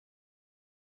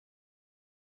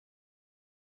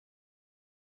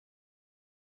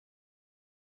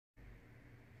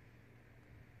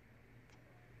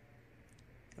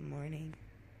morning.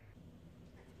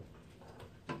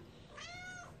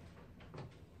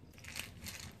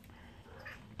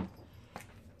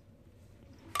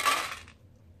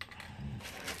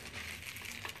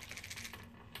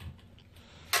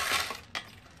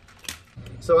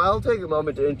 So I'll take a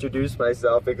moment to introduce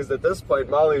myself because at this point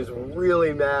Molly's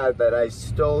really mad that I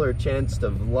stole her chance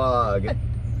to vlog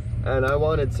and I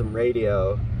wanted some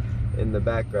radio in the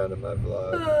background of my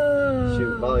vlog.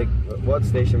 Shoot, Molly, what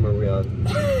station were we on?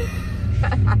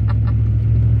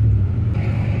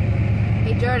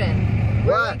 Hey Jordan,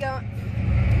 where are we going?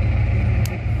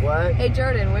 What? Hey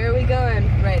Jordan, where are we going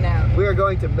right now? We are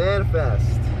going to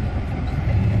Manifest.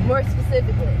 More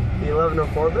specifically. The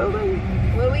 1104 building?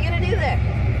 What are we gonna do there?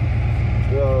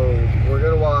 Well, we're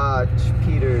gonna watch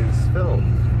Peter's film.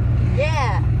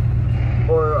 Yeah.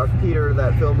 Or Peter,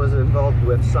 that film was involved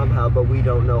with somehow, but we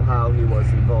don't know how he was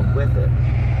involved with it.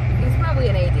 He's probably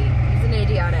an AD. He's an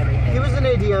AD on everything. He was an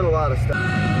AD on a lot of stuff.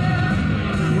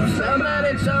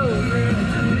 Somebody told me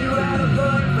you had a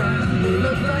boyfriend who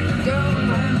looked like a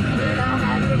girlfriend. Then I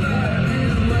had to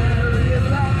learn where I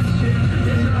realized you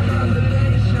is my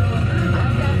combination.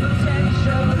 I've got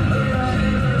potential,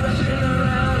 rushing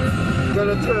around.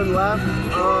 Gonna turn left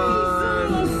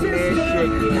on Michigan.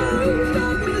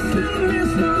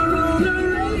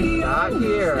 Not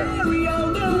here. Manifest!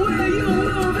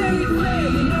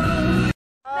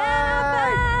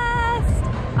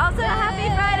 Also, happy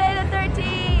Friday the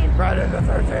 13th! Friday the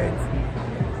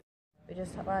 13th. We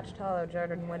just watched Hollow.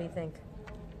 Jordan, what do you think?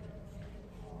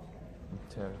 I'm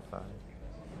terrified.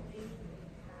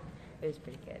 It was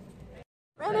pretty good.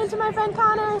 Ran into my friend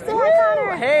Connor. Say hi,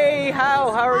 Connor. Hey, how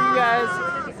are you guys?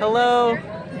 Hello.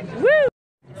 Woo!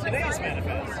 Today's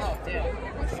Manifest. Oh,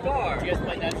 damn. Scar. You guys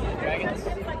play Dungeons and Dragons?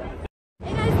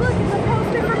 Hey guys, look, it's a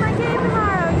poster for my game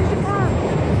tomorrow. You should come.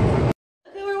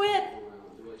 Look who we're with!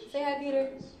 Say hi, Peter.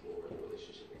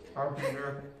 Hi,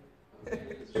 Peter.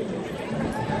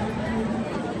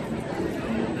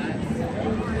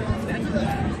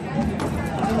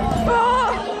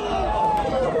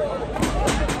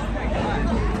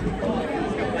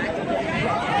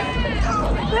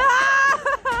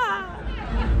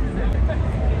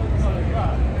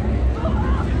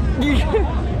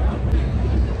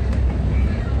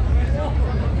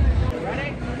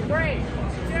 Ready? 3,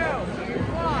 2,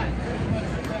 1.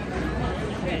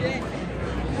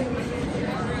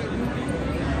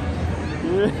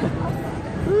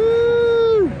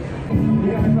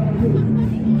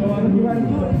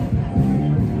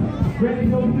 Ready,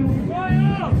 go do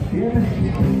fire!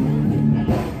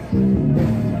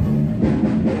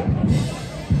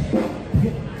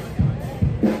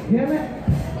 Damn it!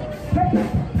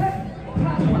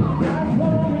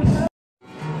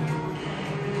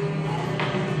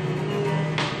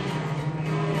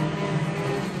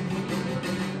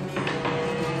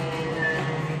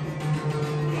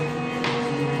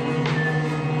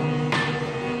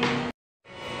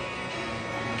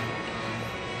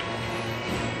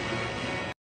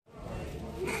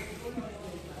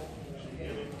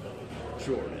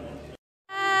 Jordan.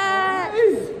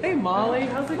 Hey, Molly,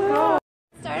 how's it going?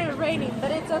 It started raining,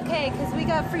 but it's okay because we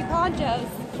got free ponchos.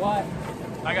 What?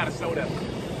 I got a soda.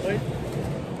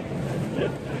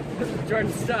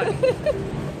 Jordan's stuck.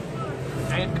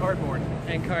 And cardboard.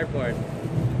 And cardboard.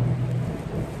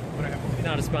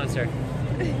 Not a sponsor.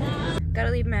 Gotta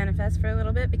leave Manifest for a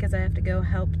little bit because I have to go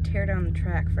help tear down the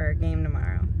track for our game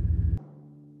tomorrow.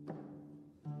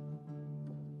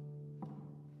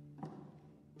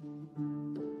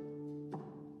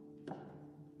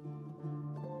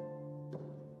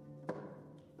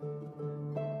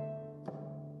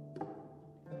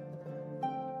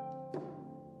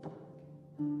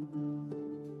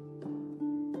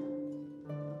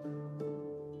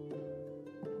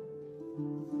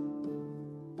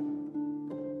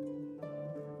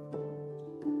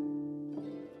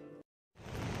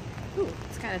 Ooh,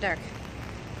 it's kind of dark.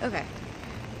 Okay,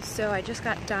 so I just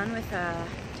got done with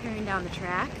tearing down the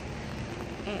track,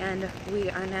 and we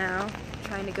are now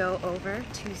trying to go over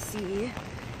to see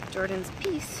Jordan's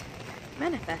piece,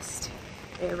 Manifest.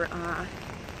 They were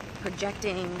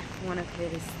projecting one of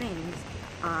his things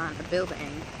on a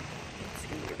building. It's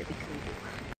gonna be really cool.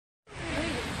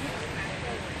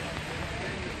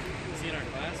 Is he in our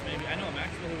class? Maybe. I know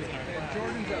Maxwell who was in our class.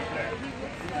 Jordan's up there.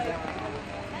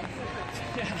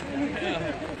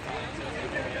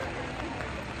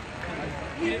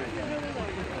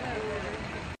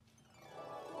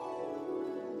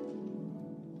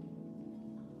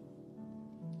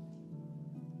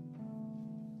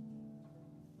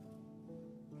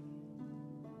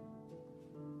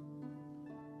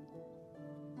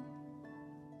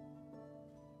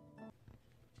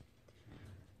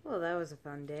 Well, that was a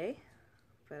fun day,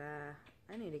 but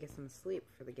I need to get some sleep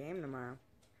for the game tomorrow.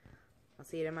 I'll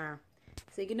see you tomorrow.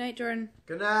 Say goodnight, Jordan.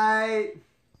 Good night.